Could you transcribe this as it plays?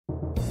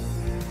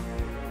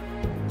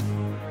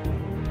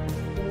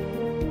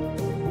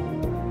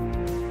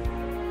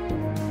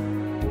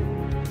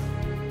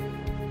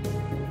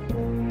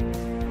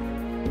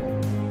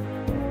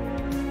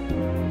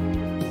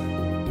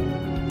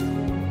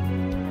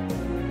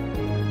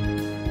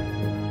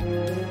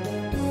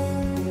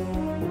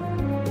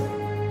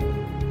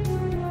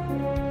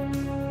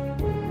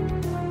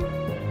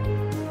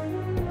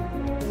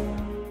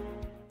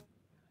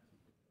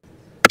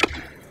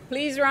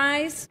please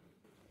rise?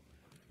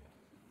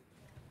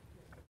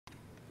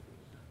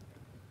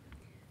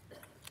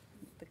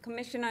 The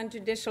Commission on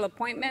Judicial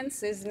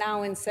Appointments is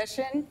now in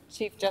session.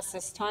 Chief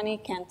Justice Tani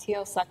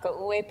Cantillo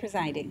Sakaue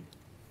presiding.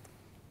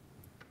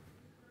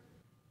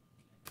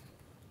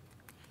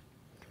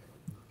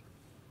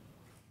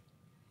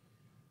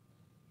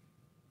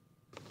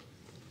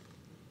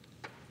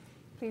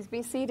 Please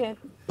be seated.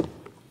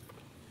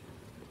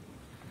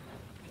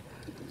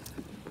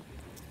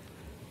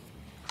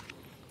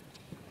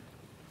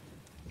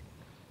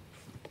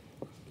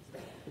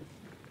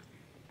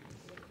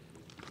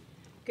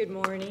 Good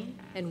morning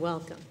and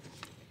welcome.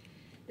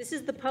 This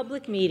is the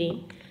public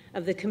meeting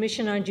of the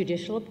Commission on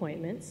Judicial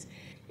Appointments.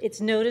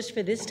 It's noticed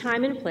for this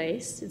time and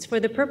place. It's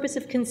for the purpose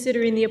of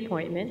considering the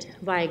appointment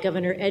by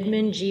Governor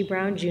Edmund G.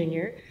 Brown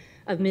Jr.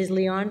 of Ms.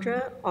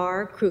 Leondra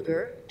R.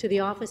 Kruger to the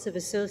office of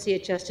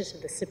Associate Justice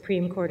of the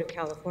Supreme Court of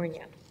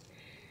California.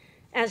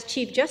 As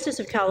Chief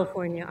Justice of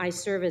California, I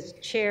serve as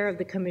chair of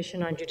the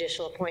Commission on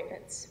Judicial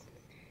Appointments.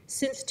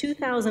 Since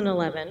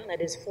 2011,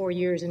 that is 4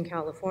 years in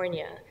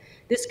California,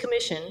 this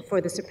commission for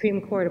the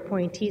Supreme Court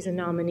appointees and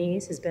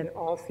nominees has been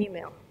all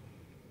female.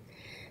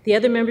 The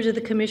other members of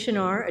the commission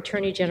are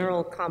Attorney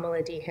General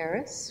Kamala D.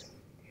 Harris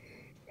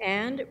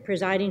and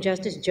Presiding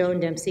Justice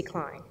Joan Dempsey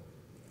Klein.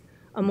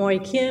 Amoy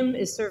Kim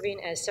is serving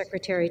as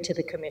secretary to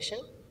the commission.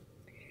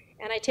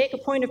 And I take a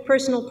point of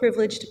personal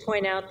privilege to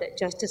point out that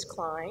Justice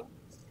Klein,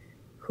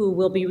 who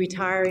will be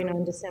retiring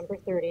on December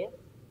 30th,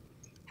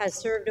 has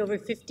served over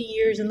 50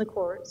 years in the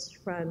courts,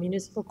 from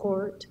municipal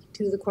court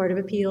to the Court of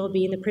Appeal,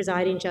 being the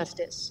presiding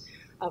justice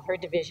of her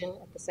division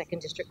at the Second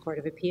District Court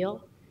of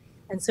Appeal.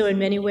 And so in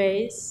many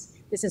ways,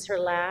 this is her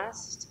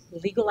last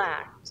legal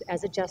act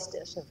as a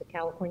justice of the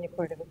California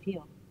Court of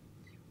Appeal.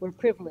 We're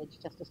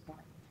privileged, Justice Klein.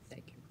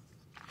 Thank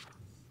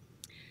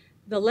you.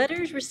 The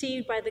letters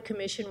received by the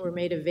commission were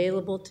made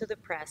available to the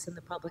press and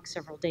the public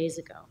several days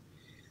ago.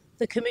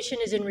 The commission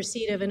is in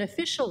receipt of an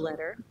official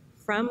letter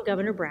from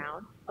Governor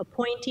Brown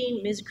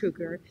appointing Ms.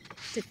 Kruger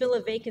to fill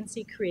a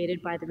vacancy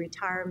created by the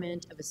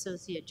retirement of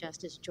Associate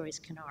Justice Joyce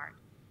Kennard.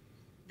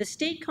 The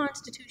state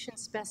constitution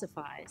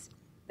specifies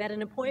that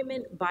an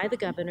appointment by the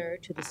governor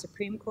to the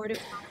Supreme Court of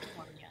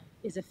California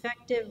is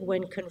effective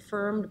when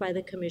confirmed by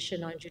the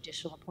Commission on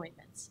Judicial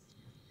Appointments.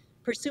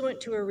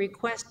 Pursuant to a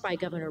request by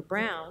Governor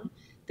Brown,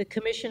 the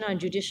Commission on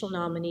Judicial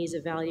Nominees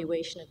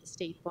Evaluation of the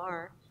State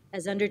Bar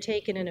has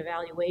undertaken an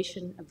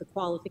evaluation of the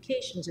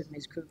qualifications of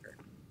Ms. Kruger.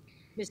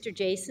 Mr.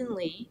 Jason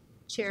Lee,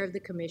 chair of the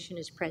commission,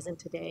 is present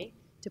today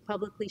to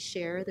publicly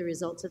share the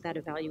results of that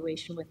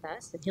evaluation with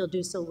us, and he'll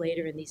do so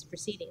later in these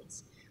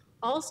proceedings.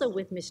 Also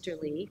with Mr.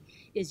 Lee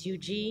is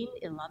Eugene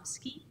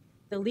Ilomsky,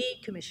 the lead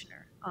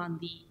commissioner on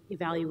the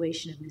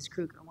evaluation of Ms.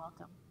 Kruger.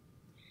 Welcome.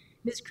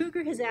 Ms.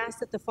 Kruger has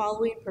asked that the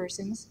following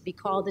persons be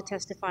called to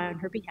testify on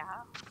her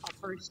behalf. I'll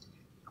first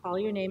call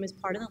your name as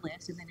part of the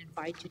list and then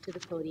invite you to the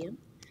podium.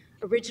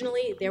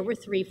 Originally, there were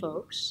 3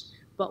 folks,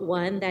 but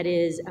one, that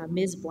is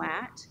Ms.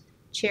 Blatt,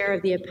 chair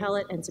of the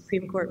Appellate and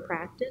Supreme Court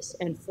Practice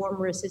and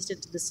former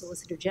assistant to the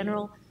Solicitor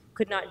General,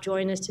 could not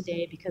join us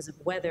today because of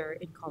weather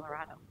in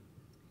Colorado.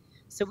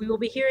 So we will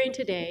be hearing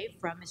today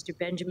from Mr.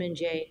 Benjamin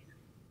J.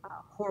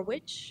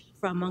 Horwich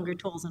from Munger,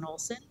 Tolles &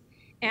 Olson,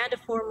 and a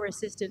former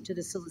assistant to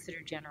the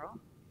Solicitor General,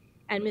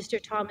 and Mr.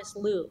 Thomas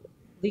Liu,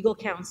 legal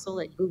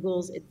counsel at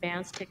Google's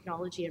Advanced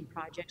Technology and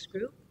Projects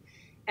Group,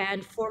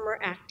 and former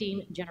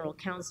acting general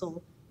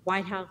counsel,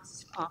 White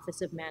House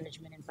Office of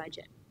Management and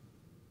Budget.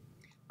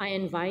 I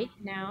invite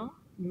now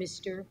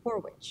Mr.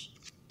 Horwich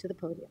to the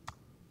podium.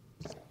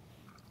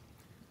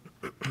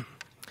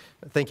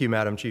 Thank you,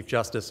 Madam Chief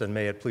Justice, and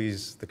may it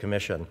please the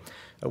Commission.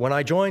 When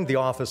I joined the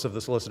Office of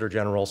the Solicitor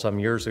General some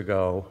years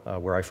ago,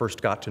 where I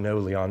first got to know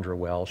Leondra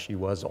well, she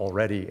was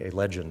already a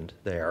legend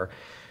there.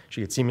 She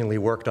had seemingly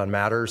worked on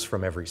matters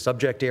from every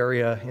subject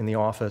area in the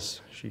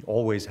office. She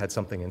always had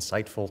something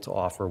insightful to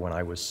offer when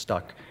I was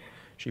stuck.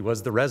 She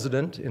was the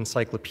resident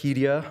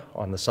encyclopedia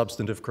on the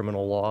substantive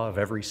criminal law of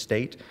every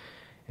state,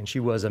 and she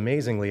was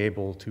amazingly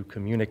able to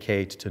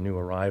communicate to new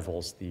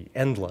arrivals the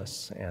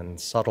endless and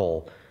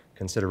subtle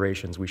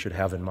considerations we should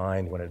have in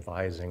mind when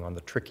advising on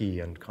the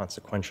tricky and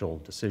consequential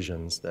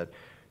decisions that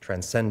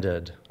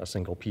transcended a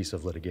single piece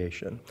of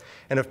litigation.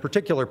 And of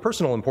particular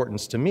personal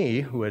importance to me,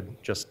 who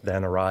had just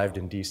then arrived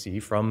in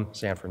DC from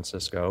San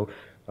Francisco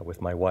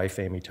with my wife,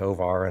 Amy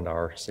Tovar, and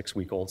our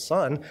 6-week-old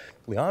son,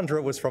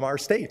 Leondra was from our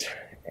state.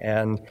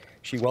 And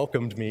she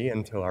welcomed me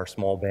into our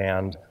small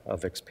band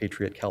of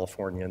expatriate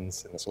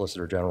Californians in the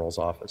Solicitor General's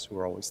office who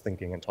are always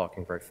thinking and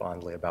talking very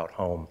fondly about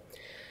home.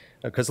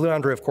 Because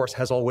Leondra, of course,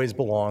 has always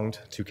belonged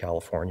to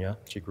California.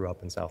 She grew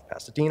up in South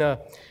Pasadena,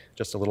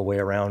 just a little way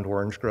around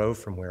Orange Grove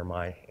from where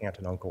my aunt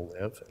and uncle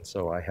live. And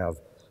so I have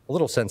a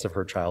little sense of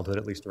her childhood,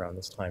 at least around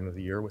this time of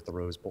the year, with the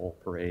Rose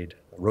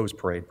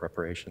Parade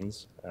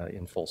preparations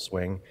in full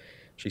swing.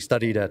 She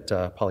studied at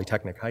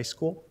Polytechnic High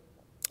School.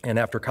 And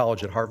after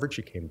college at Harvard,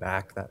 she came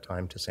back that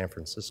time to San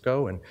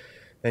Francisco. And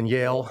then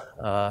Yale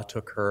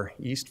took her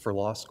east for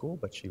law school,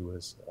 but she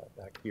was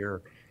back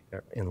here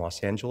in Los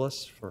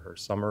Angeles for her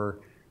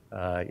summer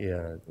at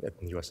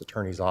the U.S.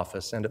 Attorney's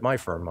Office and at my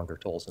firm, Munger,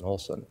 Tolles &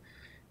 Olson.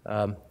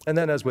 And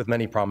then, as with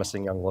many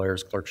promising young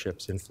lawyers,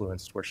 clerkships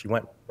influenced where she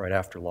went right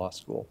after law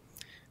school.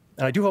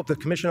 And I do hope the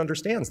Commission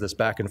understands this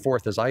back and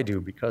forth as I do,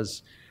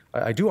 because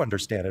I do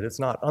understand it. It's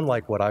not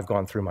unlike what I've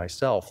gone through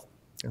myself.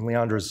 And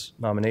Leondra's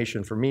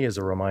nomination for me is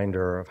a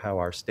reminder of how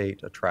our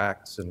state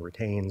attracts and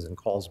retains and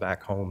calls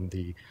back home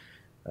the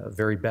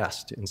very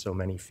best in so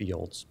many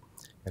fields.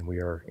 And we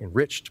are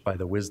enriched by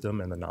the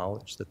wisdom and the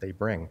knowledge that they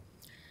bring.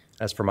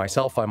 As for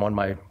myself, I'm on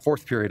my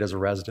 4th period as a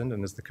resident,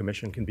 and as the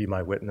Commission can be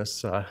my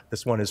witness,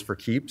 this one is for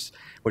keeps,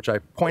 which I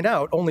point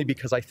out only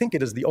because I think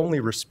it is the only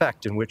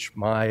respect in which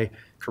my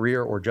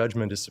career or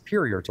judgment is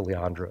superior to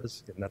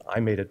Leondra's, in that I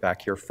made it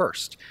back here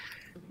first.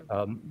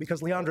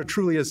 Because Leondra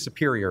truly is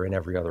superior in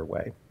every other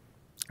way,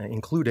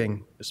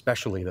 including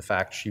especially the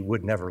fact she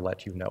would never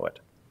let you know it.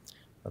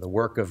 The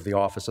work of the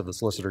Office of the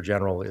Solicitor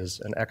General is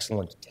an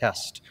excellent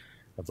test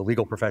of the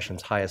legal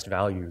profession's highest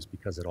values,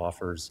 because it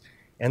offers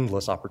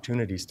endless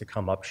opportunities to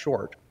come up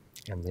short,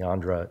 and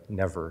Leondra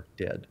never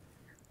did.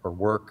 Her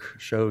work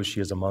shows she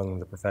is among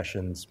the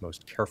profession's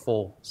most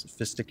careful,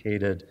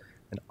 sophisticated,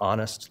 and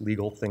honest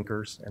legal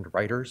thinkers and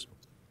writers.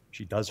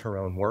 She does her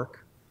own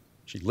work.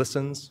 She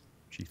listens,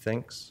 she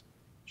thinks,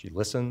 she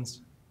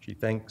listens, she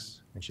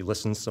thinks, and she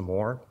listens some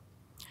more.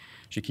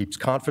 She keeps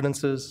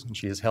confidences, and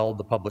she has held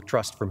the public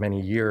trust for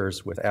many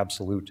years with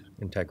absolute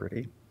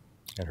integrity.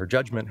 And her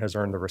judgment has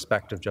earned the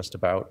respect of just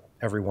about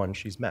everyone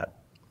she's met.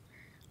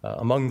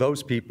 Among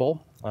those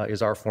people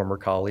is our former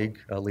colleague,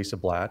 Lisa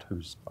Blatt,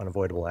 whose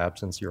unavoidable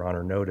absence Your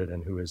Honor noted,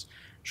 and who is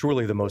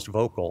surely the most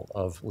vocal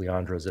of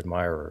Leondra's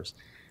admirers.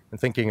 And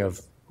thinking of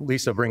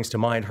Lisa brings to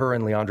mind her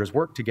and Leondra's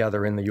work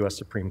together in the U.S.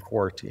 Supreme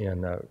Court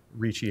in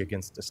Ricci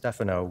against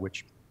DeStefano,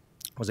 which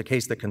was a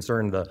case that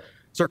concerned the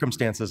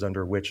circumstances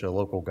under which a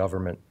local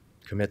government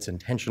commits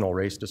intentional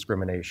race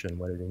discrimination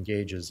when it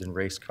engages in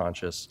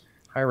race-conscious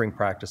hiring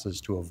practices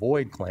to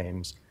avoid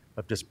claims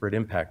of disparate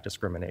impact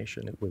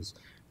discrimination. It was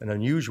an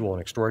unusual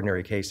and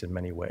extraordinary case in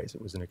many ways.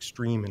 It was an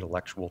extreme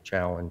intellectual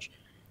challenge.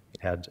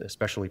 It had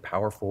especially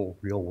powerful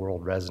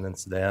real-world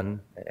resonance then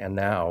and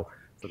now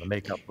for the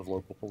makeup of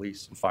local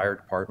police and fire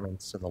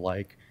departments and the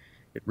like.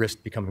 It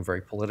risked becoming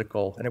very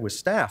political, and it was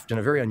staffed in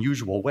a very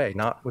unusual way,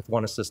 not with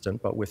one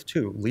assistant, but with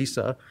 2.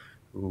 Lisa,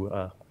 who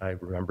I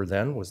remember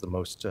then was the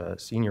most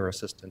senior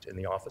assistant in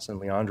the office, and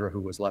Leondra,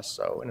 who was less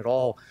so. And it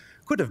all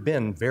could have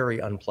been very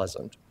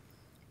unpleasant.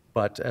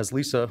 But as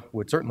Lisa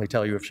would certainly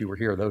tell you if she were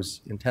here,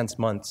 those intense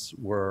months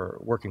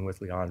working with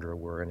Leondra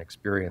were an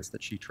experience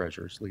that she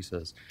treasures.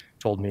 Lisa's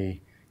told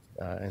me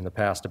in the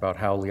past about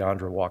how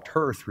Leondra walked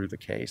her through the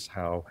case,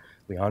 how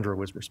Leondra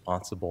was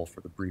responsible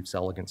for the brief's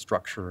elegant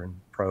structure and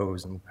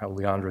prose, and how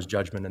Leondra's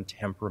judgment and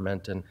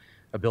temperament and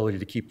ability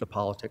to keep the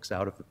politics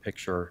out of the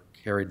picture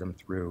carried them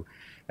through,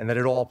 and that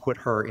it all put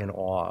her in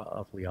awe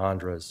of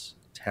Leondra's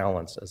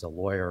talents as a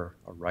lawyer,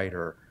 a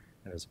writer,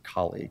 and as a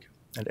colleague.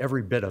 And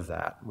every bit of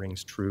that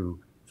rings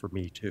true for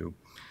me, too.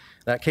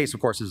 That case,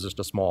 of course, is just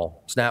a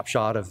small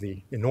snapshot of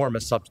the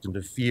enormous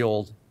substantive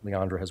field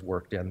Leondra has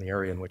worked in. The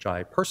area in which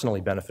I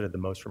personally benefited the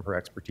most from her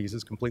expertise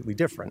is completely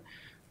different.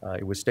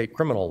 It was state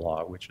criminal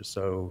law, which was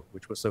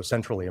so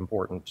centrally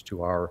important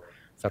to our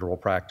federal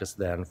practice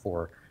then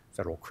for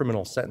federal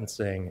criminal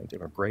sentencing and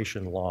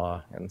immigration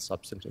law and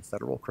substantive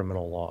federal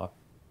criminal law.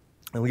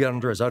 And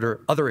Leondra's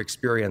other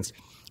experience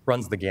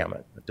runs the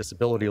gamut: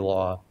 disability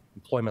law,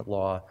 employment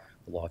law,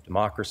 the law of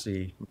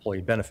democracy,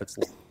 employee benefits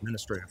law,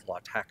 administrative law,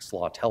 tax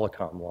law,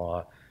 telecom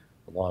law,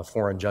 the law of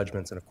foreign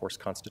judgments, and of course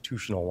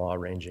constitutional law,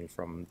 ranging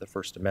from the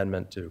First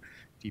Amendment to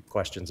deep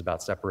questions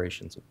about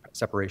separation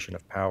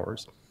of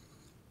powers.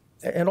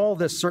 And all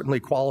this certainly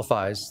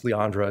qualifies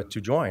Leondra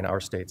to join our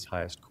state's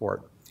highest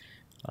court.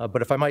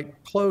 But if I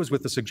might close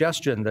with the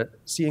suggestion that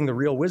seeing the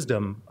real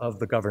wisdom of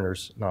the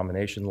governor's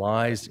nomination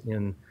lies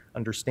in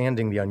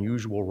understanding the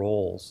unusual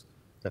roles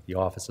that the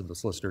Office of the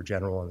Solicitor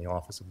General and the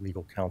Office of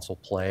Legal Counsel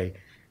play,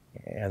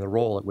 and the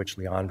role at which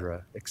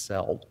Leondra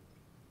excelled,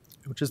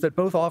 which is that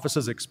both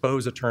offices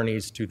expose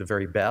attorneys to the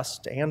very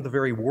best and the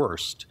very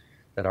worst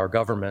that our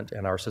government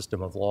and our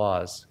system of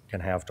laws can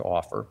have to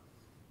offer.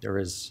 There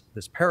is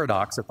this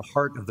paradox at the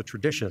heart of the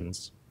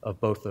traditions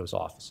of both those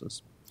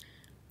offices.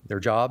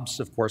 Their jobs,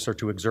 of course, are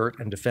to exert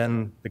and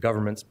defend the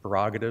government's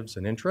prerogatives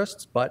and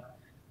interests, but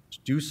to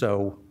do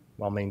so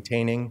while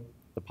maintaining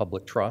the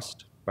public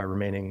trust, by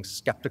remaining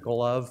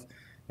skeptical of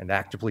and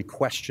actively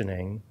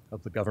questioning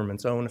of the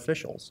government's own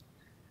officials.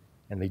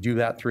 And they do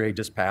that through a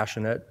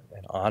dispassionate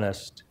and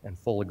honest and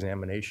full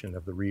examination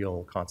of the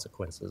real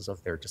consequences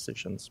of their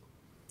decisions.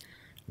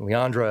 And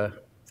Leondra,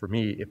 for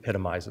me,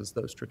 epitomizes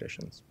those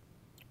traditions.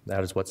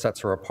 That is what sets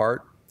her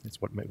apart.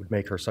 It's what would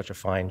make her such a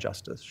fine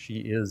justice. She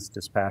is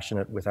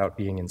dispassionate without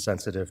being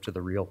insensitive to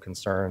the real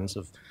concerns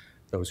of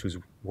those whose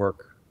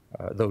work,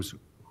 those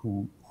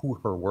who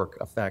her work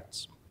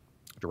affects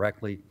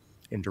directly,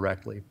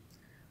 indirectly.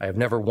 I have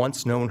never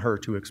once known her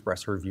to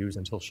express her views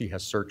until she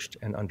has searched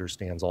and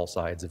understands all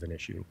sides of an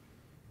issue.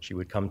 She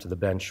would come to the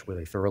bench with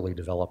a thoroughly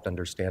developed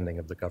understanding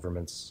of the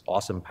government's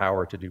awesome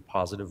power to do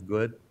positive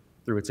good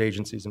through its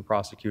agencies and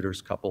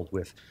prosecutors, coupled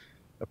with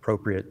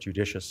appropriate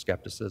judicious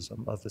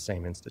skepticism of the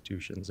same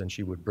institutions. And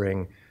she would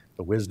bring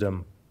the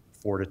wisdom,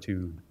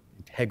 fortitude,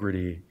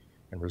 integrity,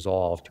 and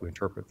resolve to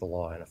interpret the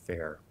law in a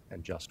fair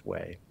and just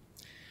way.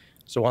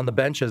 So on the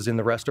bench, as in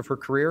the rest of her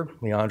career,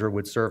 Leondra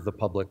would serve the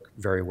public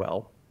very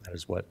well. That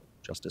is what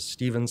Justice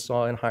Stevens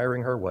saw in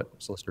hiring her, what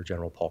Solicitor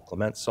General Paul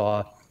Clement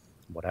saw,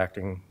 what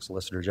Acting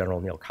Solicitor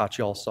General Neil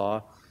Katyal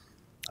saw.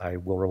 I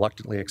will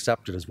reluctantly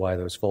accept it as why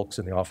those folks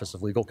in the Office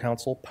of Legal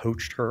Counsel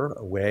poached her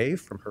away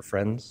from her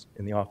friends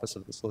in the Office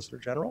of the Solicitor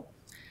General.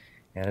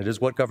 And it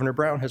is what Governor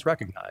Brown has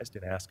recognized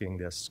in asking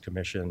this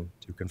commission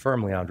to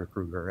confirm Leondra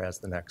Kruger as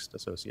the next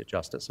Associate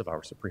Justice of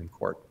our Supreme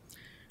Court.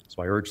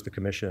 So I urge the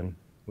commission,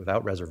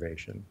 without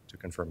reservation, to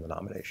confirm the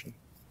nomination.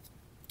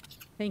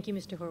 Thank you,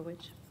 Mr.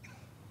 Horwich.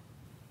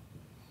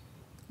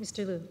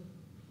 Mr. Liu.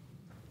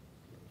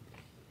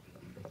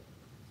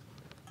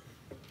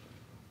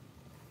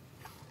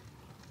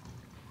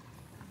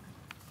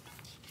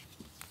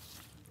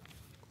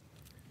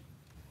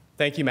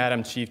 Thank you,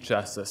 Madam Chief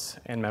Justice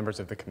and members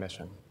of the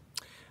Commission.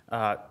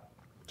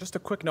 Just a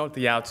quick note at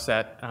the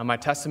outset, my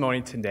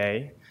testimony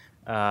today,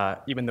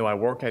 even though I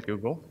work at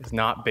Google, is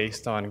not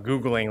based on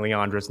Googling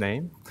Leondra's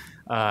name.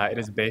 It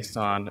is based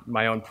on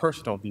my own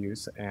personal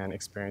views and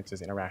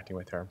experiences interacting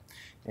with her.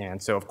 And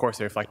so, of course,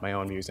 they reflect my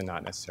own views and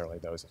not necessarily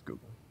those of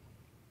Google.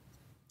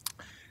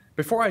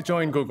 Before I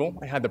joined Google,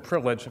 I had the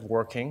privilege of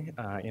working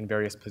in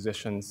various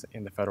positions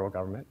in the federal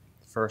government.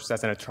 First,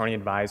 as an attorney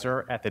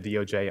advisor at the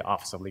DOJ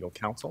Office of Legal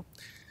Counsel.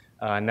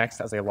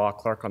 Next, as a law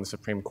clerk on the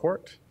Supreme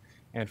Court.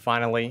 And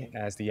finally,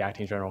 as the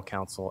acting general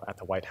counsel at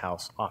the White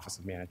House Office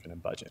of Management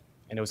and Budget.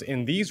 And it was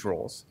in these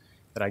roles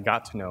that I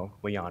got to know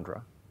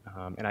Leondra.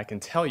 And I can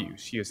tell you,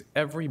 she is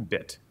every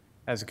bit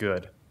as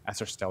good as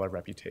her stellar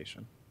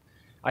reputation.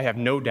 I have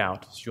no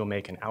doubt she will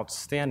make an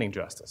outstanding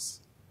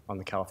justice on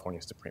the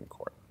California Supreme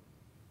Court.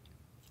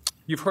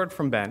 You've heard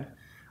from Ben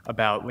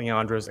about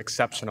Leondra's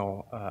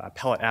exceptional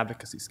appellate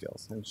advocacy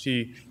skills. And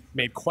she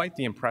made quite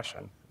the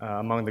impression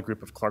among the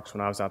group of clerks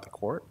when I was at the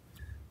court.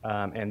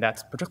 And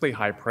that's particularly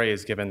high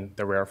praise given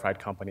the rarefied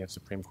company of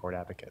Supreme Court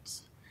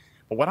advocates.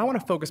 But what I want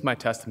to focus my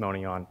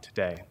testimony on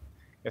today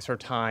is her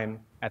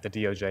time at the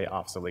DOJ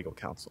Office of Legal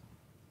Counsel.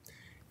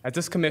 As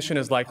this commission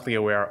is likely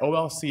aware,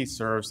 OLC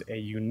serves a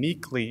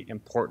uniquely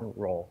important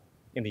role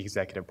in the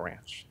executive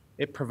branch.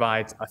 It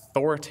provides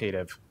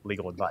authoritative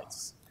legal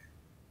advice.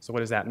 So what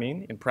does that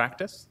mean in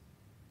practice?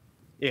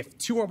 If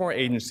two or more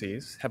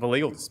agencies have a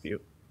legal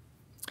dispute,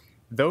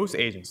 those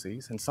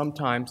agencies, and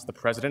sometimes the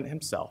president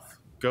himself,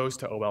 goes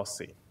to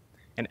OLC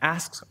and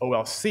asks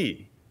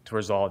OLC to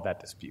resolve that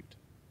dispute.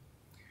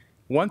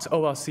 Once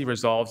OLC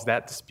resolves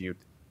that dispute,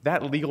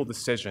 that legal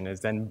decision is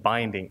then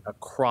binding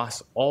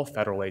across all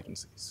federal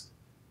agencies.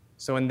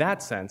 So in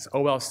that sense,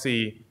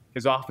 OLC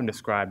is often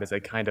described as a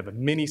kind of a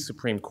mini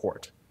Supreme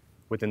Court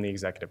within the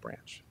executive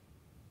branch.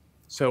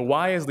 So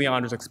why is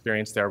Leondra's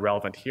experience there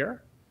relevant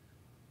here?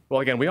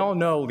 Well, again, we all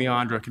know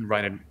Leondra can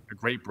write a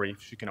great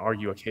brief. She can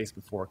argue a case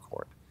before a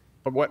court.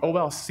 But what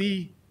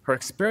her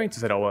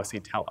experiences at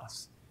OLC tell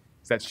us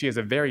is that she has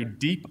a very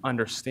deep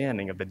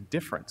understanding of the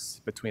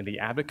difference between the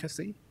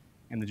advocacy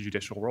and the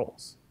judicial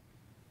roles.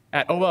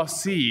 At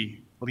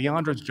OLC,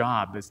 Leondra's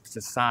job is to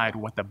decide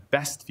what the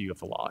best view of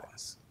the law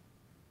is.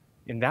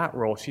 In that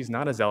role, she's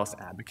not a zealous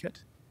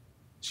advocate.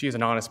 She is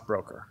an honest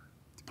broker.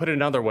 To put it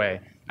another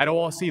way, at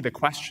OLC, the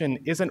question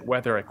isn't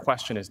whether a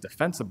question is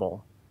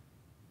defensible.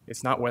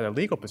 It's not whether a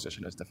legal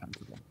position is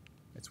defensible.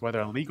 It's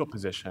whether a legal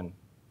position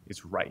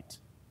is right.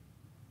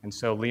 And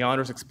so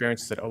Leondra's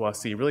experiences at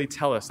OLC really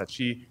tell us that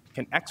she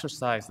can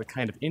exercise the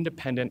kind of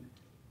independent,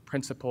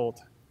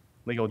 principled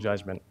legal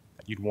judgment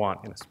that you'd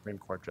want in a Supreme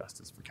Court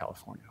justice for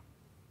California.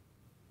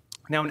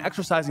 Now, in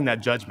exercising that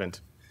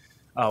judgment,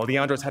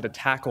 Leondra's had to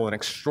tackle an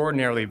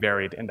extraordinarily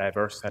varied and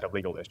diverse set of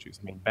legal issues.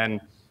 I mean, Ben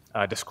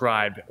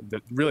described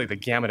really the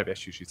gamut of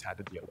issues she's had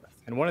to deal with.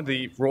 And one of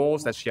the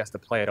roles that she has to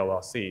play at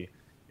OLC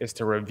is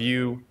to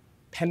review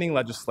pending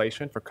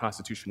legislation for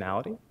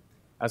constitutionality,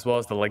 as well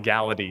as the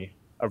legality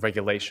of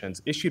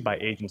regulations issued by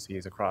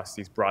agencies across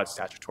these broad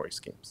statutory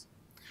schemes.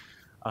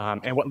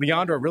 And what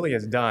Leondra really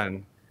has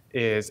done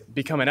is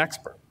become an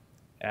expert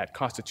at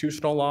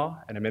constitutional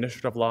law and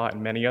administrative law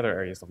and many other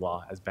areas of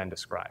law, as Ben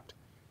described.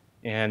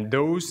 And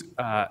those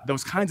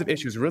kinds of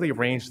issues really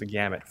range the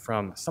gamut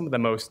from some of the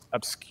most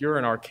obscure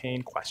and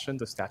arcane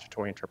questions of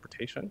statutory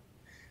interpretation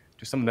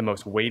to some of the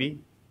most weighty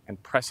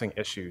and pressing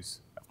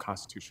issues of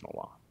constitutional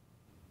law.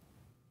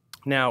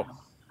 Now,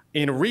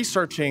 in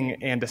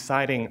researching and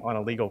deciding on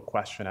a legal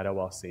question at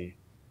OLC,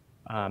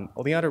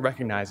 Leondra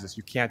recognizes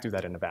you can't do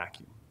that in a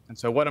vacuum. And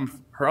so one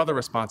of her other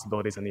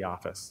responsibilities in the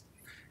office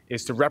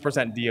is to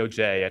represent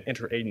DOJ at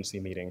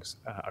interagency meetings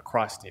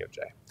across DOJ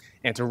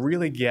and to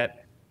really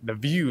get the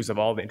views of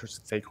all the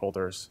interested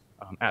stakeholders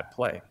at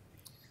play.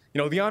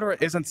 You know,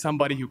 Leondra isn't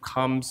somebody who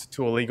comes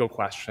to a legal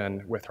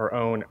question with her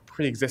own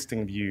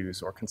pre-existing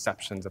views or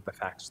conceptions of the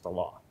facts of the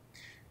law.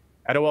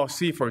 At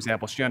OLC, for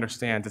example, she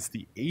understands it's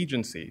the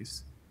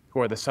agencies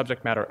who are the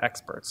subject matter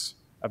experts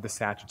of the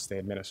statutes they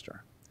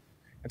administer.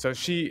 And so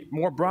she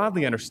more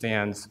broadly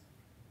understands,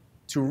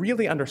 to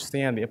really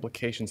understand the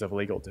implications of a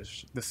legal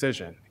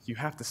decision, you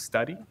have to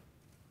study,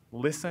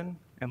 listen,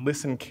 and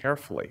listen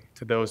carefully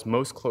to those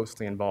most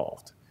closely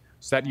involved,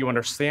 so that you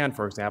understand,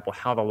 for example,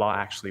 how the law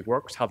actually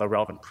works, how the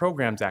relevant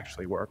programs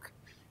actually work,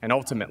 and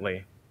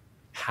ultimately,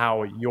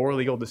 how your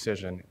legal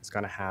decision is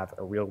going to have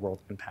a real-world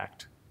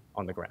impact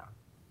on the ground.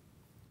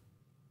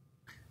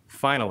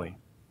 Finally,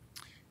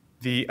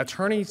 the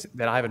attorneys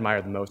that I've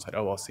admired the most at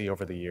OLC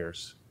over the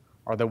years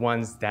are the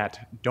ones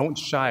that don't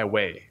shy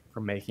away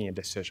from making a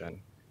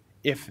decision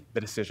if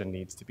the decision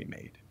needs to be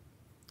made.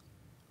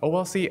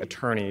 OLC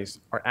attorneys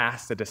are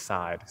asked to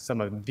decide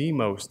some of the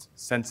most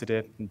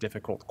sensitive and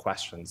difficult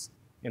questions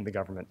in the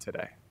government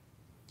today.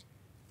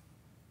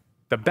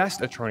 The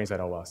best attorneys at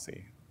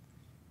OLC,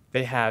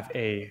 they have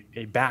a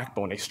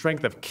backbone, a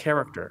strength of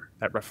character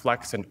that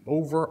reflects an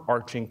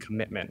overarching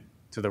commitment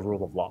to the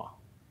rule of law.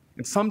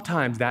 And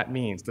sometimes that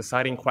means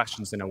deciding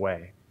questions in a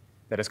way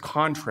that is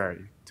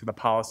contrary to the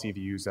policy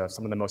views of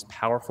some of the most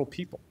powerful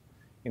people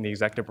in the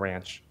executive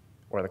branch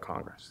or the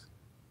Congress.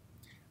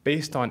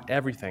 Based on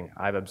everything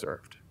I've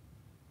observed,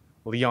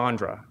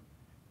 Leondra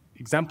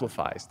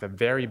exemplifies the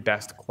very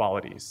best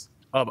qualities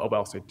of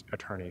OLC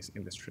attorneys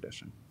in this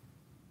tradition.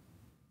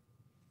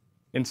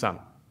 In sum,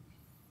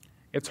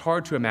 it's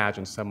hard to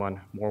imagine someone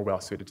more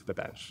well-suited to the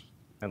bench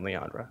than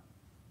Leondra.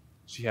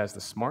 She has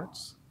the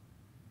smarts.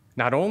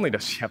 Not only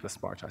does she have the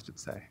smarts, I should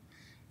say,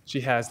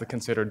 she has the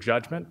considered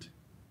judgment,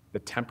 the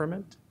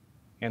temperament,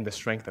 and the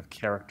strength of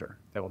character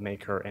that will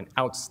make her an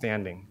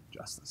outstanding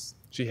justice.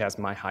 She has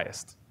my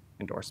highest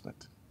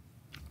endorsement.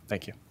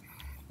 Thank you.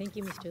 Thank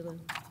you, Mr. Liu.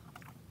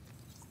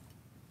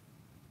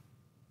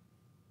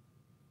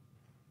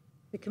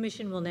 The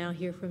commission will now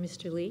hear from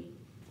Mr. Lee.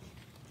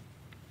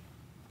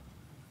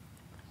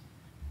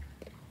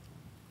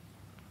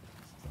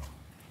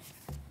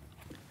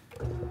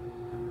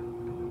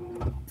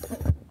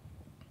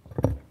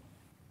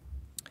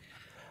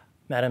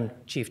 Madam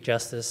Chief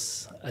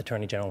Justice,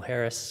 Attorney General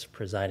Harris,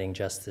 Presiding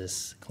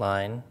Justice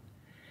Klein,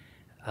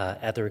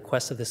 at the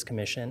request of this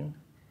commission,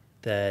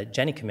 the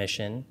Jenny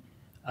Commission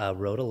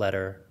wrote a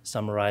letter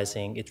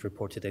summarizing its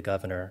report to the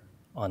governor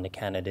on the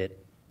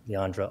candidate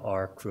Leondra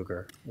R.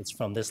 Kruger. It's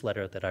from this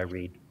letter that I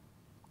read.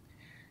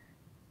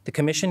 The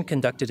commission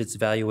conducted its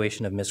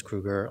evaluation of Ms.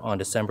 Kruger on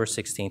December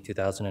 16,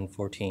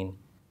 2014,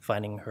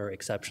 finding her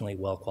exceptionally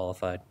well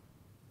qualified.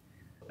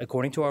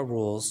 According to our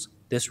rules,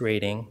 this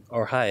rating,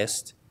 our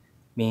highest,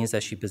 means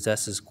that she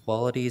possesses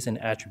qualities and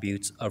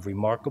attributes of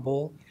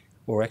remarkable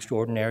or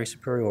extraordinary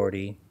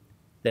superiority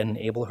that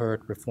enable her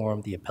to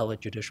perform the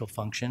appellate judicial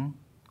function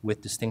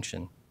with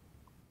distinction.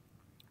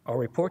 Our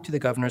report to the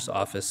governor's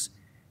office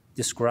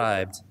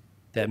described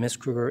that Ms.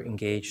 Kruger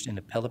engaged in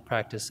appellate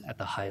practice at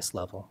the highest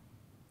level.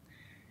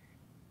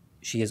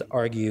 She has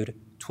argued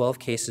 12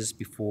 cases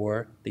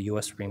before the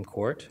U.S. Supreme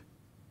Court.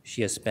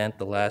 She has spent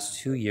the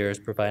last 2 years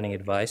providing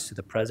advice to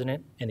the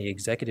president and the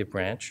executive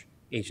branch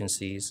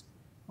agencies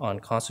on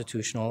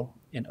constitutional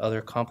and other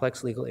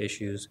complex legal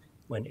issues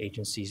when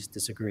agencies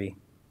disagree.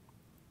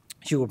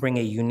 She will bring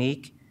a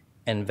unique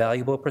and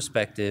valuable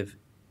perspective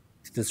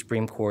to the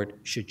Supreme Court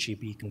should she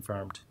be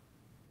confirmed.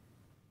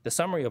 The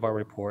summary of our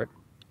report,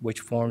 which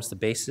forms the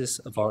basis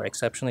of our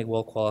exceptionally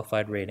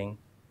well-qualified rating,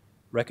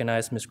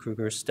 recognized Ms.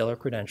 Kruger's stellar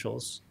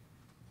credentials,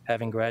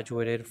 having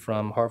graduated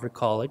from Harvard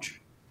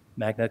College,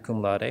 magna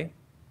cum laude,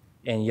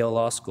 and Yale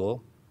Law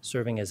School,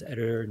 serving as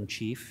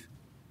editor-in-chief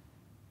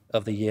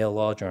of the Yale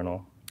Law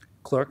Journal,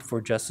 clerked for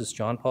Justice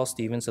John Paul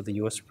Stevens of the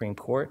U.S. Supreme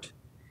Court,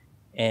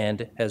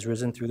 and has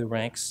risen through the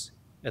ranks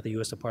at the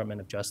U.S. Department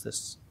of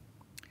Justice.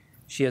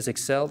 She has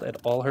excelled at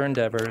all her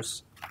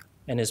endeavors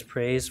and is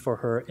praised for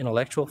her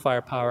intellectual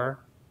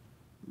firepower,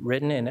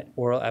 written and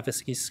oral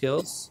advocacy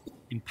skills,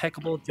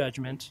 impeccable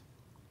judgment,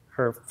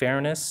 her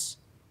fairness,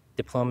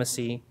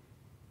 diplomacy,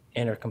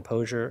 and her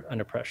composure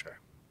under pressure.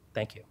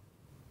 Thank you.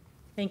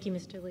 Thank you,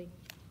 Mr. Lee.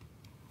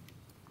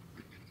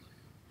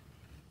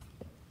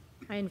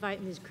 I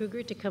invite Ms.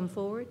 Kruger to come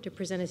forward to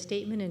present a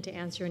statement and to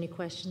answer any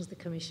questions the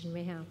commission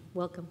may have.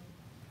 Welcome.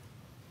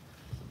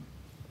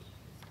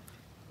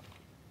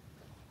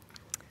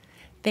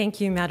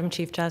 Thank you, Madam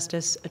Chief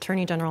Justice,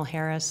 Attorney General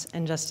Harris,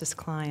 and Justice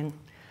Klein.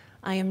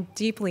 I am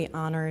deeply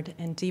honored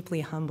and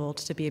deeply humbled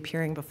to be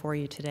appearing before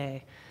you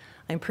today.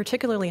 I'm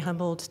particularly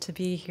humbled to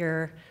be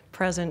here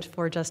present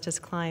for Justice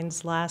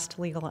Klein's last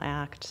legal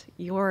act.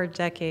 Your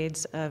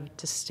decades of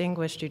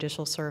distinguished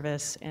judicial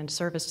service and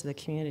service to the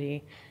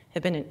community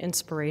have been an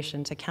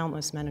inspiration to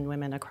countless men and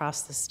women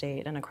across the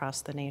state and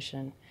across the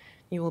nation.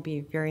 You will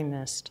be very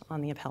missed on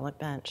the appellate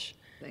bench.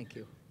 Thank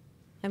you.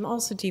 I'm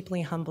also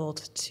deeply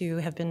humbled to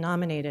have been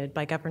nominated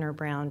by Governor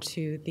Brown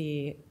to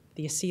the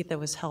seat that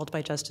was held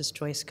by Justice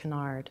Joyce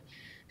Kennard,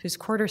 whose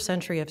quarter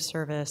century of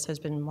service has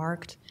been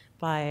marked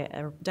by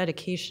a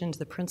dedication to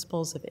the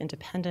principles of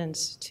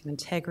independence, to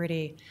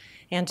integrity,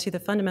 and to the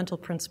fundamental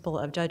principle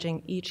of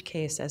judging each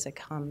case as it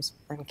comes,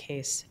 one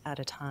case at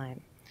a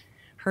time.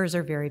 Hers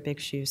are very big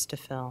shoes to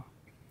fill.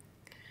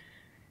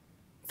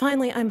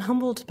 Finally, I'm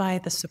humbled by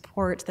the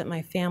support that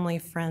my family,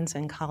 friends,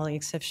 and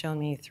colleagues have shown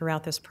me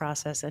throughout this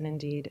process and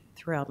indeed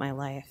throughout my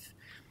life.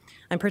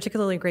 I'm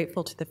particularly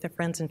grateful to the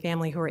friends and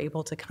family who were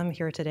able to come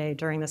here today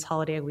during this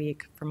holiday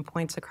week from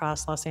points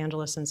across Los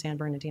Angeles and San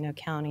Bernardino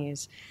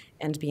counties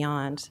and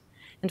beyond.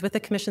 And with the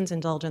Commission's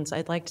indulgence,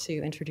 I'd like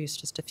to introduce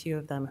just a few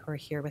of them who are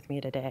here with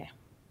me today.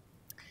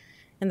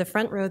 In the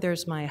front row,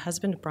 there's my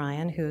husband,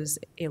 Brian, who's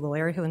a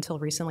lawyer who until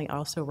recently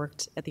also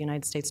worked at the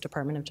United States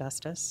Department of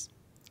Justice.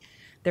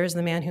 There's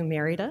the man who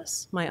married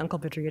us, my Uncle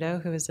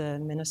Bedrito, who is a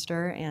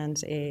minister and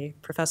a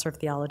professor of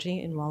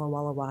theology in Walla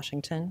Walla,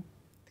 Washington.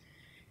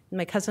 And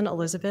my cousin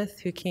Elizabeth,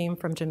 who came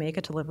from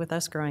Jamaica to live with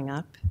us growing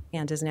up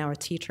and is now a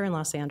teacher in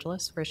Los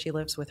Angeles, where she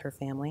lives with her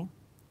family.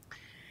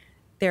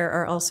 There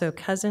are also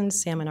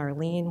cousins, Sam and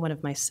Arlene, one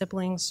of my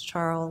siblings,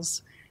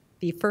 Charles,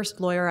 the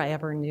first lawyer I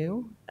ever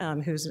knew,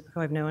 who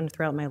I've known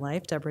throughout my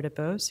life, Deborah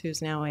DeBose,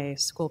 who's now a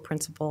school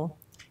principal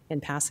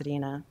in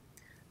Pasadena.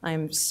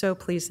 I'm so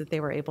pleased that they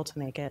were able to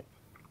make it.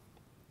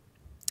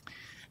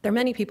 There are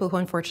many people who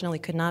unfortunately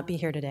could not be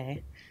here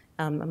today.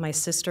 My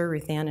sister,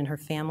 Ruth Ann, and her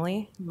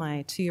family,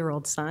 my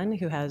 2-year-old son,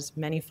 who has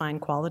many fine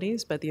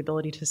qualities, but the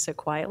ability to sit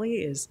quietly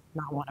is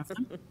not one of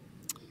them.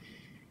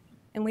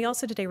 And we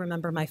also today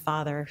remember my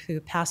father, who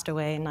passed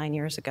away 9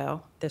 years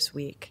ago this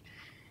week.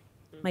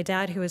 My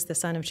dad, who is the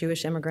son of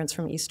Jewish immigrants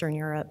from Eastern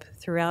Europe,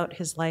 throughout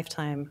his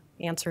lifetime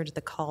answered the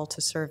call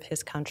to serve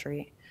his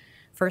country.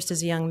 First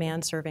as a young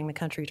man serving the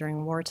country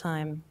during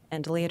wartime,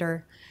 and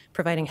later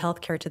providing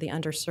health care to the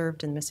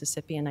underserved in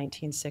Mississippi in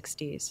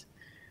 1960s.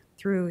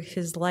 Through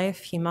his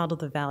life, he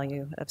modeled the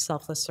value of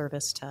selfless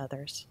service to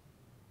others.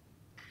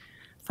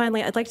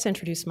 Finally, I'd like to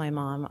introduce my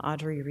mom,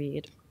 Audrey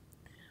Reed.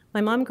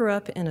 My mom grew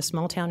up in a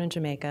small town in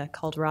Jamaica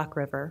called Rock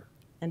River,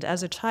 and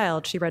as a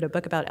child, she read a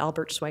book about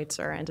Albert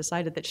Schweitzer and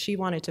decided that she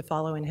wanted to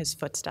follow in his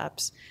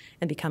footsteps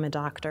and become a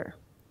doctor.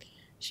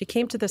 She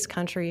came to this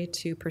country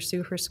to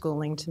pursue her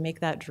schooling to make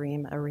that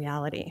dream a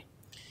reality.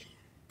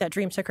 That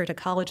dream took her to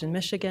college in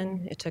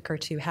Michigan, it took her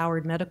to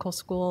Howard Medical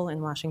School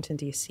in Washington,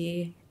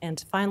 D.C.,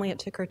 and finally it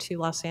took her to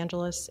Los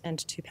Angeles and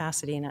to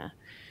Pasadena,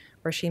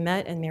 where she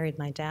met and married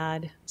my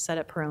dad, set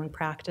up her own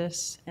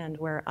practice, and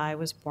where I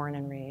was born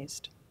and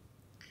raised.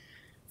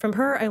 From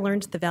her, I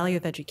learned the value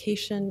of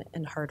education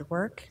and hard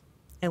work.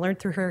 I learned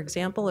through her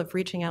example of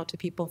reaching out to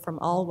people from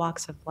all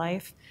walks of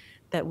life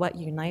that what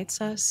unites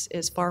us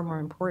is far more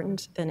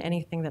important than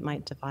anything that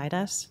might divide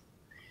us.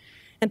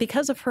 And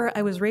because of her,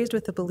 I was raised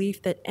with the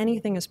belief that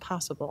anything is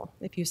possible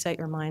if you set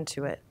your mind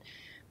to it,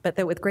 but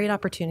that with great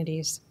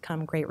opportunities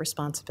come great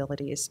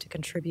responsibilities to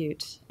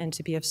contribute and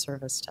to be of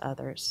service to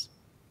others.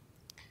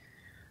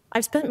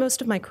 I've spent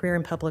most of my career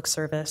in public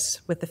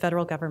service with the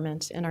federal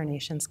government in our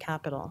nation's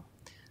capital,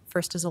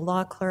 first as a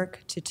law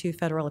clerk to 2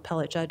 federal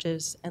appellate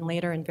judges, and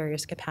later in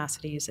various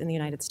capacities in the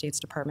United States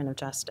Department of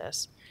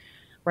Justice,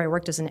 where I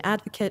worked as an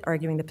advocate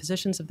arguing the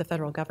positions of the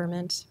federal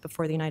government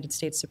before the United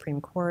States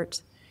Supreme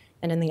Court,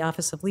 and in the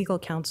Office of Legal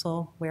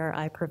Counsel, where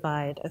I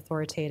provide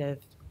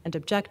authoritative and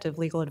objective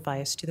legal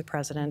advice to the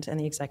President and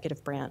the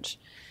executive branch,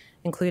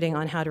 including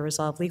on how to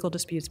resolve legal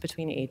disputes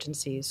between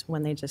agencies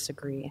when they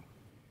disagree.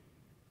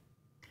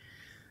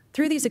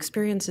 Through these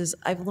experiences,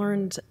 I've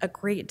learned a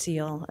great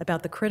deal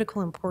about the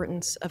critical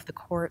importance of the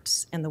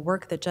courts and the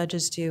work that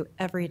judges do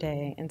every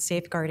day in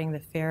safeguarding the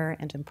fair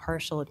and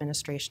impartial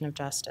administration of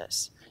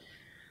justice.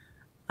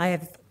 I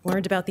have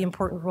learned about the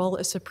important role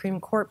a Supreme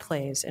Court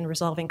plays in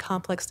resolving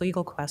complex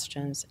legal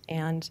questions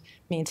and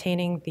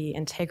maintaining the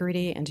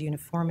integrity and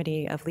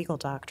uniformity of legal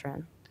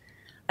doctrine.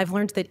 I've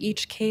learned that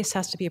each case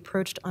has to be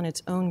approached on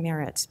its own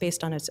merits,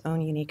 based on its own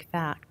unique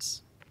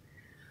facts.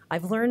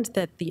 I've learned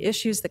that the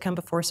issues that come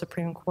before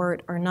Supreme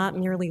Court are not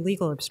merely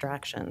legal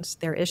abstractions.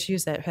 They're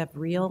issues that have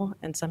real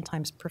and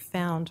sometimes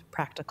profound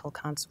practical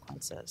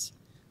consequences.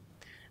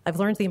 I've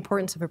learned the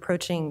importance of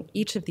approaching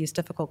each of these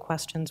difficult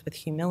questions with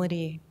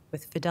humility,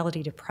 with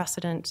fidelity to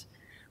precedent,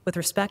 with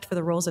respect for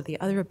the roles of the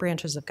other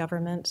branches of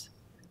government,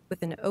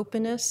 with an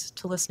openness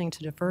to listening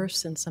to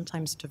diverse and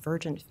sometimes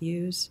divergent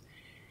views,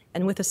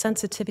 and with a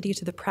sensitivity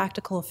to the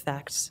practical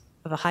effects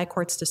of a high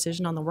court's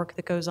decision on the work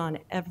that goes on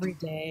every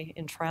day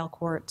in trial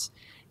courts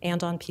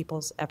and on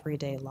people's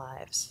everyday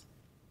lives.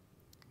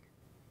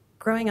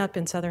 Growing up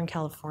in Southern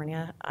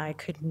California, I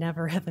could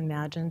never have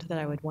imagined that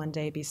I would one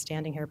day be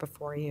standing here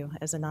before you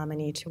as a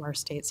nominee to our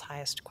state's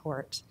highest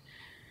court.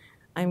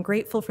 I'm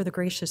grateful for the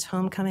gracious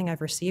homecoming I've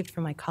received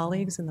from my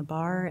colleagues in the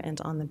bar and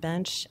on the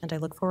bench, and I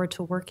look forward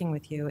to working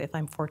with you if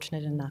I'm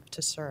fortunate enough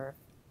to serve.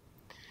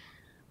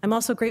 I'm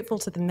also grateful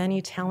to the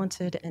many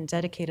talented and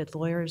dedicated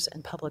lawyers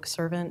and public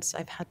servants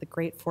I've had the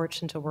great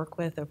fortune to work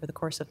with over the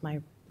course of my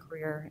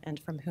career and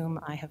from whom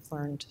I have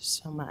learned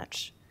so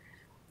much.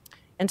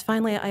 And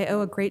finally, I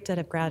owe a great debt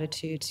of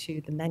gratitude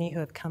to the many who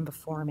have come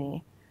before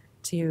me,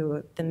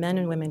 to the men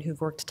and women who've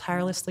worked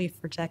tirelessly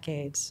for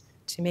decades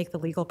to make the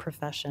legal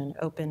profession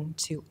open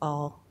to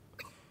all.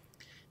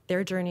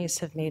 Their journeys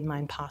have made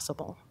mine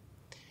possible.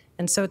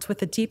 And so it's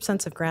with a deep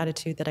sense of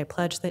gratitude that I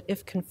pledge that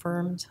if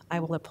confirmed, I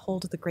will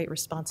uphold the great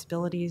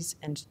responsibilities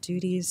and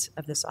duties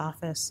of this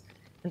office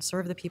and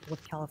serve the people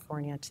of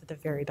California to the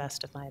very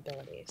best of my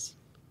abilities.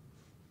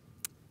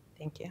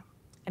 Thank you.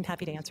 I'm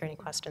happy to answer any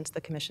questions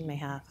the commission may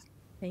have.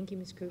 Thank you,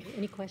 Ms. Kruger.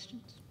 Any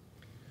questions?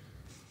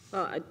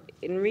 Well,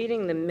 in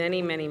reading the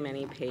many, many,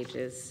 many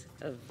pages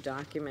of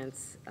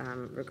documents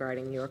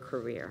regarding your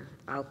career,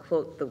 I'll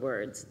quote the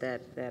words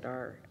that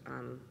are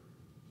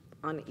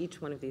on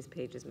each one of these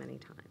pages many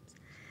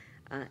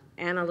times.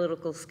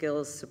 Analytical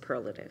skills,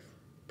 superlative,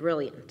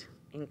 brilliant,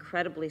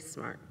 incredibly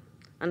smart,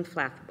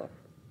 unflappable,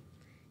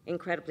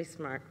 incredibly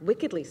smart,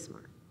 wickedly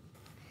smart.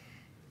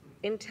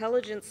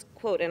 Intelligence,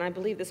 quote, and I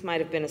believe this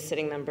might have been a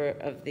sitting member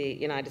of the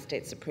United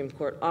States Supreme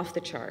Court, off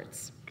the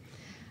charts.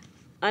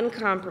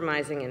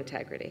 Uncompromising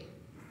integrity.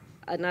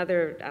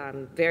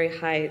 Another very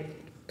high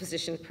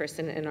positioned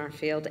person in our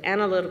field,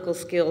 analytical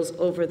skills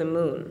over the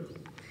moon.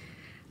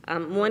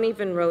 One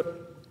even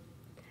wrote,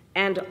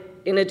 and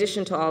in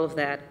addition to all of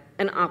that,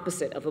 an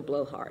opposite of a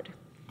blowhard.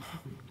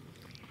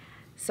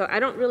 So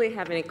I don't really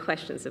have any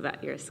questions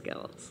about your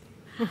skills.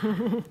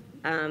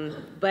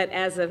 But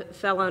as a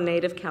fellow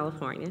native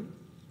Californian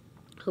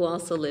who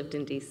also lived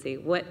in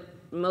DC, what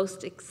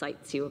most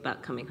excites you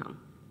about coming home?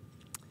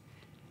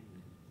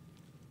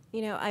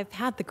 You know, I've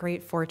had the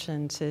great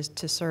fortune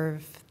to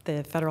serve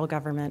the federal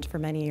government for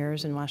many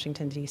years in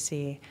Washington,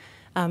 D.C.,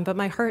 but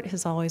my heart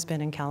has always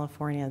been in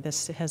California.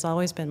 This has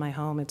always been my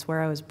home. It's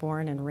where I was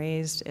born and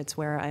raised. It's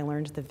where I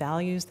learned the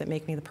values that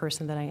make me the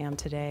person that I am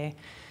today.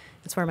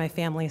 It's where my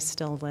family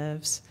still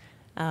lives.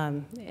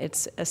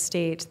 It's a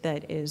state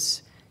that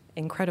is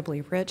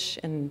incredibly rich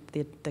in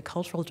the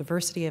cultural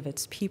diversity of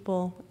its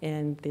people,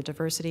 in the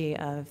diversity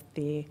of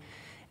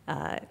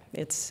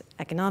its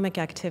economic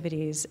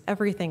activities,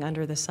 everything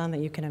under the sun that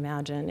you can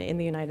imagine in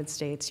the United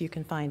States you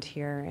can find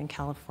here in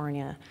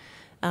California.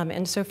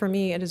 And so for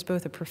me, it is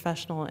both a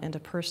professional and a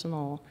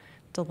personal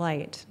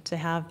delight to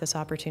have this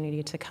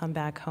opportunity to come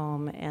back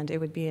home, and it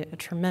would be a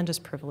tremendous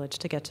privilege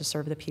to get to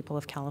serve the people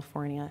of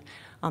California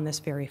on this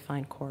very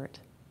fine court.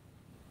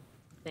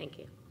 Thank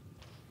you.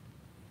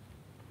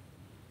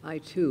 I,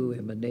 too,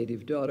 am a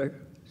native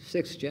daughter,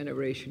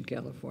 sixth-generation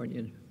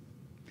Californian.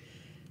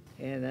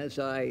 And as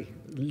I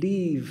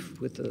leave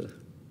with a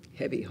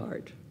heavy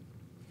heart,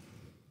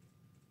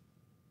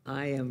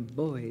 I am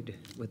buoyed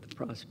with the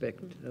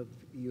prospect of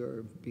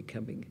your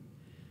becoming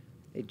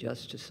a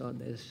justice on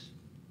this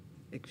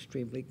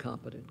extremely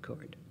competent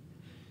court.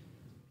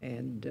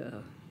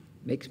 And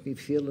makes me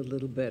feel a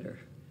little better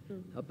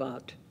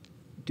about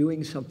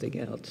doing something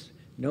else,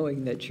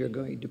 knowing that you're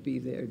going to be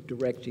there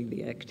directing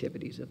the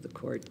activities of the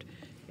court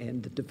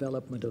and the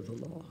development of the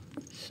law.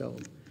 So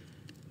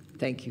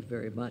thank you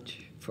very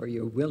much for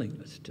your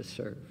willingness to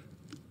serve.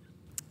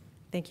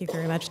 Thank you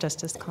very much,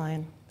 Justice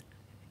Klein.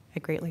 I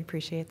greatly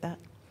appreciate that.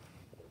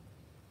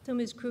 So,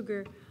 Ms.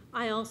 Kruger,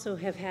 I also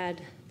have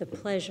had the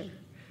pleasure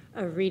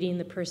of reading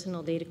the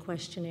personal data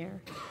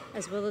questionnaire,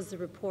 as well as the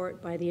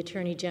report by the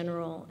Attorney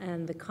General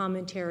and the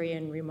commentary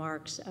and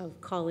remarks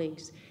of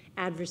colleagues,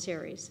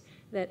 adversaries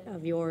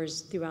of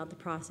yours throughout the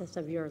process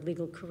of your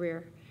legal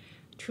career.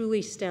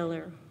 Truly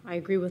stellar. I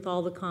agree with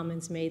all the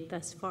comments made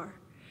thus far.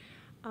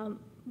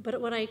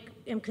 But what I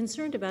am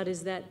concerned about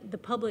is that the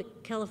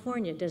public,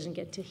 California, doesn't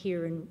get to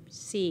hear and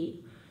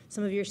see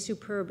some of your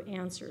superb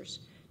answers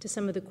to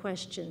some of the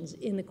questions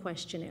in the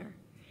questionnaire.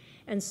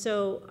 And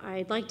so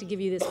I'd like to give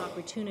you this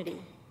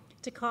opportunity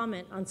to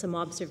comment on some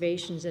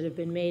observations that have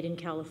been made in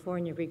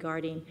California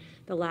regarding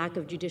the lack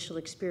of judicial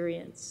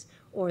experience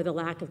or the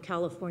lack of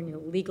California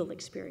legal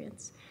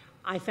experience.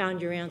 I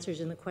found your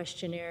answers in the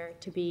questionnaire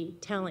to be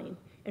telling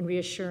and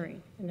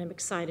reassuring, and I'm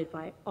excited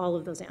by all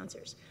of those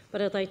answers.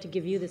 But I'd like to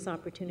give you this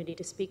opportunity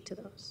to speak to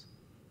those.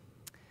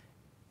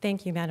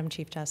 Thank you, Madam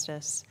Chief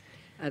Justice.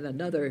 And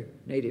another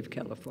native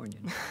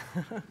Californian.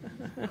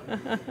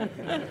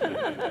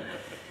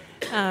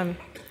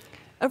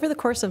 Over the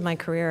course of my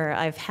career,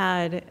 I've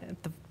had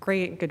the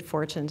great good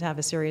fortune to have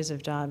a series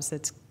of jobs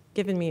that's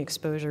given me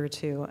exposure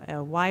to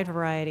a wide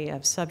variety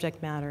of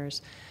subject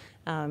matters.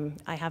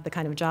 I have the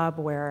kind of job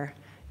where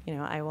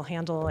I will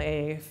handle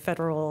a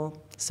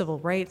federal civil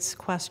rights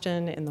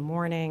question in the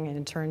morning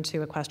and turn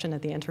to a question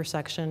at the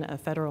intersection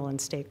of federal and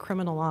state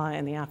criminal law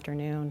in the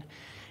afternoon.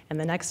 And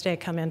the next day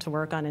come in to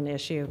work on an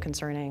issue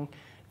concerning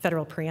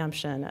federal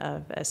preemption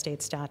of a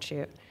state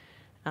statute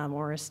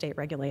or a state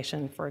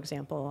regulation. For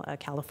example, a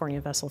California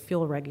vessel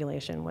fuel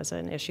regulation was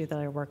an issue that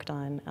I worked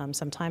on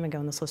some time ago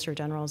in the Solicitor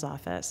General's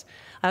office.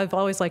 I've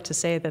always liked to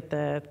say that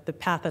the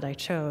path that I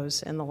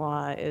chose in the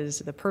law is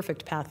the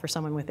perfect path for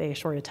someone with a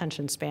short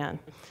attention span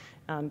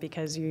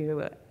because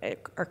you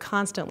are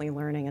constantly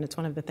learning, and it's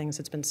one of the things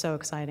that's been so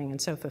exciting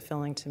and so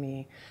fulfilling to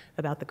me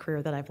about the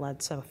career that I've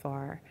led so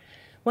far.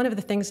 One of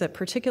the things that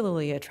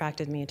particularly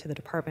attracted me to the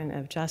Department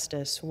of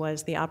Justice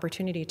was the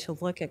opportunity to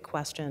look at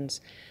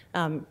questions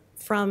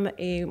from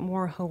a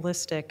more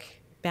holistic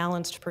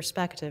balanced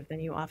perspective than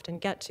you often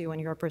get to when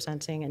you're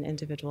representing an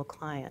individual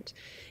client.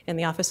 In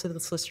the Office of the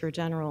Solicitor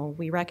General,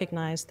 we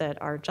recognize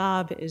that our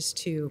job is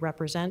to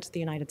represent the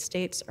United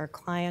States, our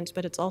client,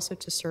 but it's also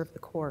to serve the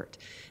court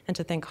and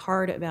to think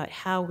hard about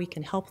how we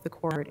can help the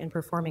court in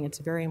performing its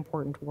very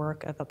important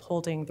work of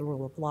upholding the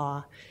rule of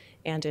law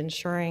and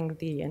ensuring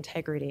the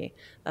integrity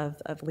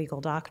of legal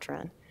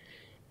doctrine.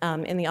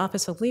 In the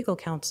Office of Legal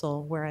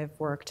Counsel, where I've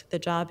worked, the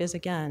job is,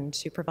 again,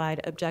 to provide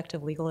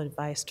objective legal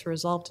advice to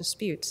resolve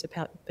disputes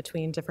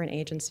between different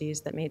agencies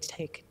that may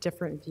take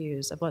different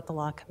views of what the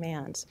law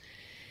commands.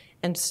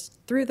 And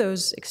through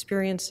those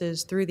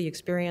experiences, through the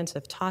experience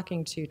of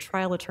talking to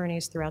trial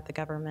attorneys throughout the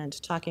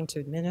government, talking to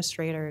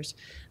administrators,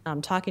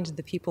 talking to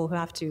the people who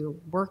have to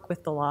work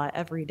with the law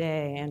every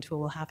day and who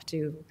will have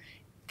to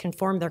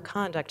conform their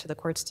conduct to the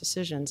court's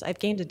decisions, I've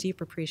gained a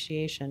deep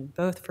appreciation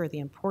both for the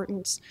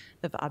importance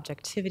of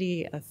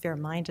objectivity, of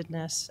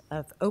fair-mindedness,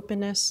 of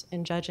openness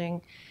in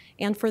judging,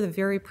 and for the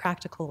very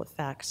practical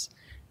effects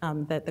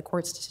that the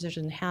court's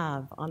decisions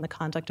have on the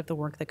conduct of the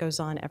work that goes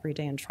on every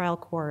day in trial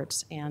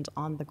courts and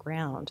on the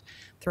ground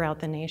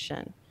throughout the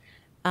nation.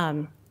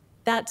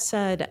 That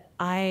said,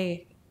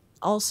 I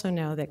also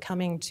know that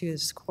coming to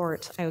this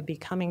court, I would be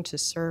coming to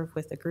serve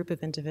with a group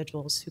of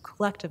individuals who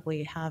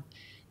collectively have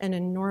an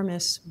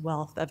enormous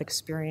wealth of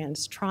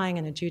experience trying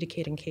and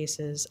adjudicating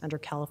cases under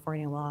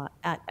California law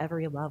at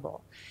every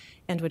level,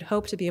 and would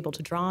hope to be able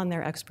to draw on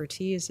their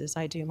expertise as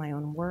I do my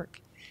own work,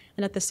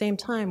 and at the same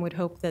time would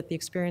hope that the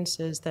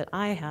experiences that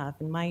I have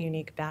in my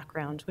unique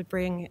background would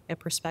bring a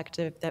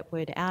perspective that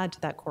would add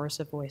to that chorus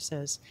of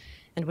voices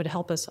and would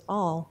help us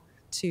all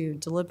to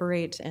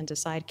deliberate and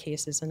decide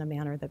cases in a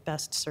manner that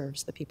best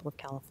serves the people of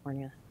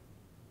California.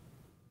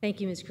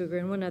 Thank you, Ms. Kruger.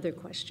 And one other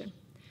question.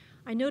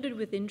 I noted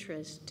with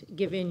interest,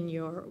 given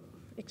your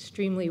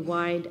extremely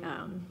wide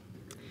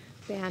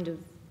band of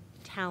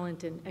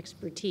talent and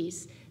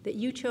expertise, that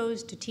you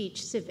chose to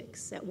teach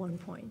civics at one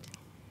point.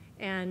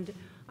 And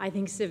I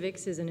think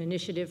civics is an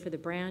initiative for the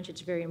branch.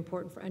 It's very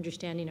important for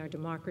understanding our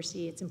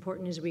democracy. It's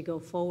important as we go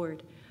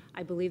forward.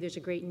 I believe there's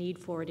a great need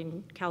for it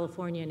in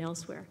California and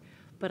elsewhere.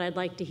 But I'd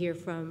like to hear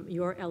from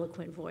your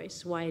eloquent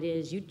voice why it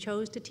is you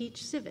chose to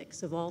teach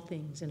civics, of all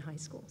things, in high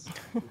schools.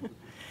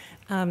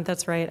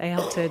 That's right. I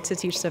helped to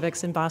teach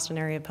civics in Boston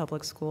area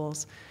public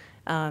schools,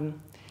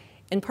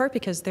 in part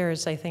because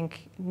there's, I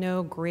think,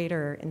 no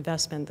greater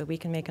investment that we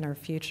can make in our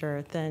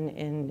future than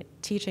in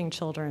teaching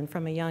children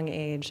from a young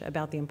age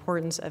about the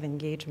importance of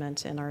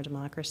engagement in our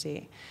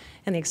democracy.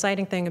 And the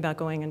exciting thing about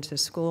going into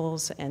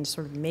schools and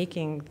sort of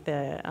making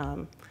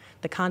the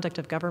conduct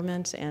of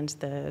government and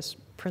the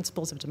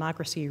principles of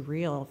democracy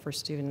real for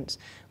students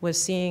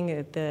was seeing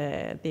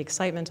the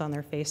excitement on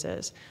their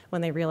faces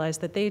when they realized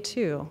that they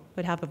too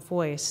would have a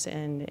voice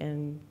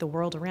in the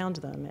world around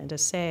them and a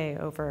say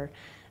over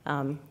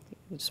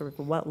sort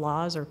of what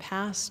laws are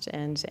passed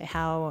and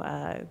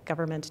how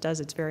government does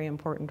its very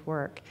important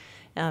work.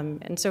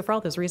 And so for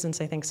all those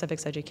reasons, I think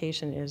civics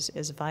education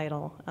is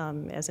vital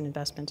as an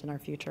investment in our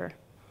future.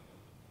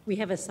 We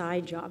have a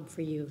side job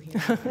for you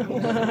here.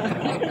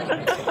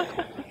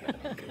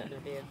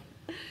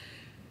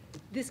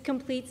 This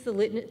completes the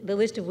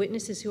list of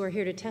witnesses who are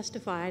here to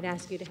testify. I'd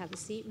ask you to have a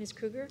seat, Ms.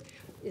 Kruger.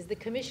 Is the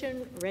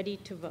commission ready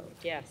to vote?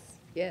 Yes.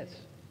 Yes.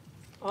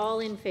 All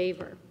in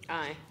favor?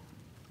 Aye.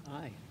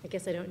 Aye. I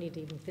guess I don't need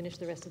to even finish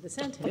the rest of the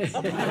sentence.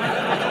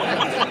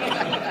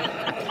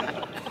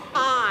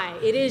 Aye,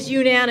 it is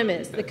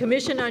unanimous. The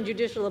Commission on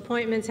Judicial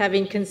Appointments,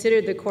 having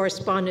considered the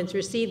correspondence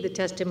received, the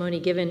testimony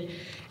given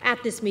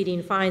at this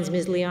meeting, finds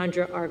Ms.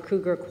 Leondra R.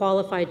 Kruger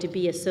qualified to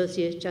be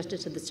Associate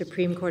Justice of the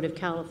Supreme Court of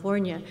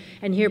California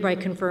and hereby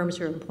confirms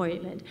her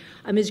appointment.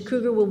 Ms.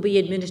 Kruger will be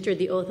administered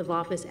the oath of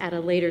office at a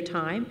later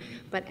time,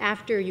 but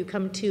after you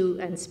come to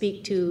and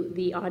speak to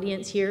the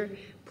audience here,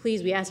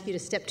 please, we ask you to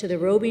step to the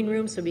robing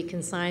room so we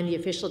can sign the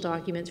official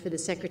documents for the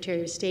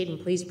Secretary of State, and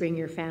please bring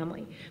your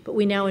family. But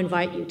we now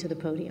invite you to the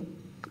podium.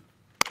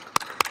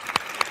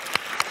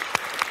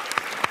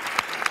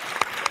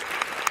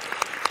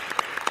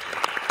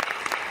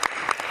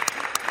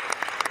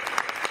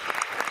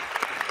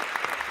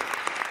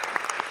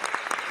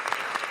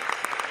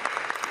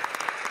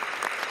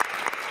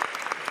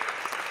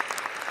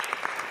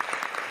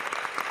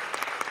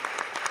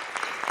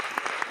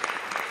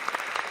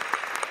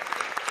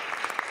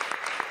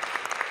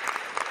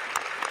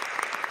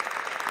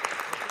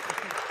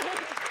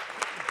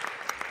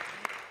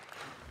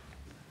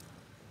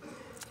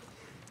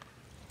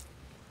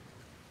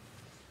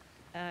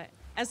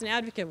 As an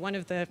advocate, one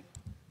of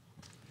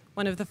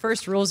the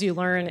first rules you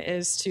learn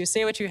is to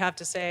say what you have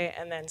to say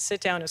and then sit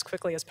down as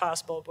quickly as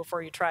possible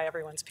before you try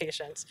everyone's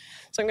patience.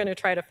 So I'm going to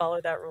try to follow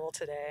that rule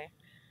today.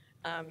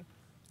 I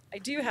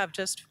do have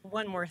just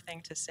one more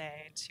thing to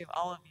say to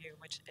all of you,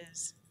 which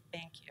is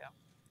thank you.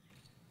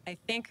 I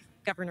thank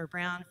Governor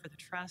Brown for the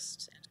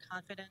trust and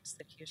confidence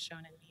that he has shown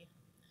in me.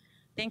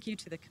 Thank you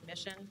to the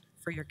Commission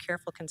for your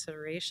careful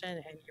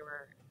consideration and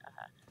your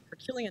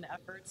Herculean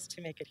efforts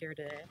to make it here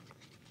today.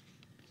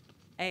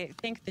 I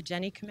thank the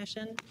Jenny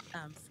Commission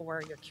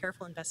for your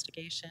careful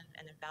investigation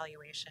and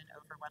evaluation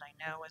over what I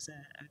know was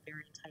a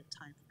very tight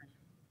time frame.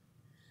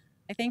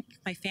 I thank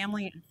my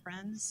family and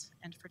friends,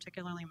 and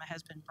particularly my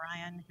husband,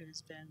 Brian,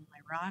 who's been my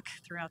rock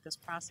throughout this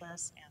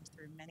process and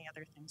through many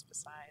other things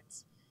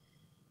besides.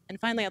 And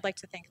finally, I'd like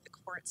to thank the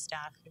court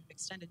staff who've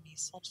extended me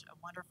such a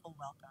wonderful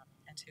welcome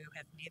and who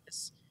have made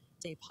this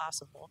day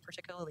possible,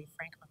 particularly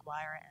Frank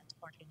McGuire and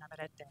Jorge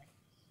Navarrete.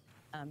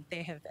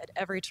 They have at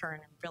every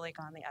turn really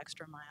gone the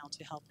extra mile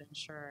to help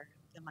ensure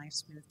my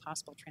smooth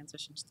possible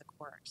transition to the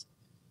court.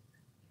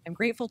 I'm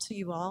grateful to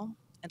you all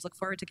and look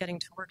forward to getting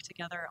to work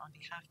together on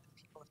behalf of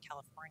the people of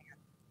California.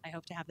 I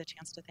hope to have the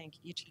chance to thank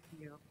each of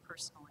you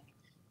personally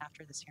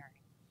after this hearing.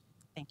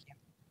 Thank you.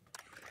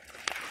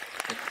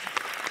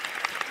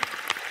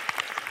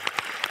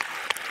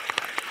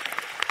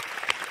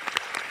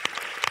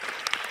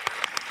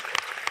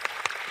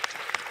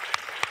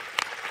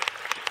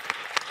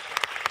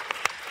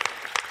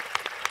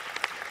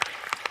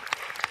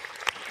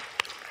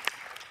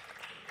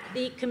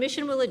 The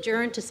commission will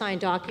adjourn to sign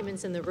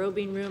documents in the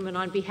robing room, and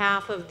on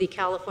behalf of the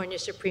California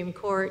Supreme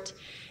Court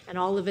and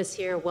all of us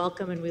here,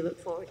 welcome, and we look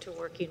forward to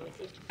working with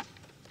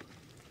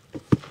you.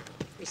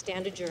 We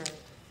stand adjourned.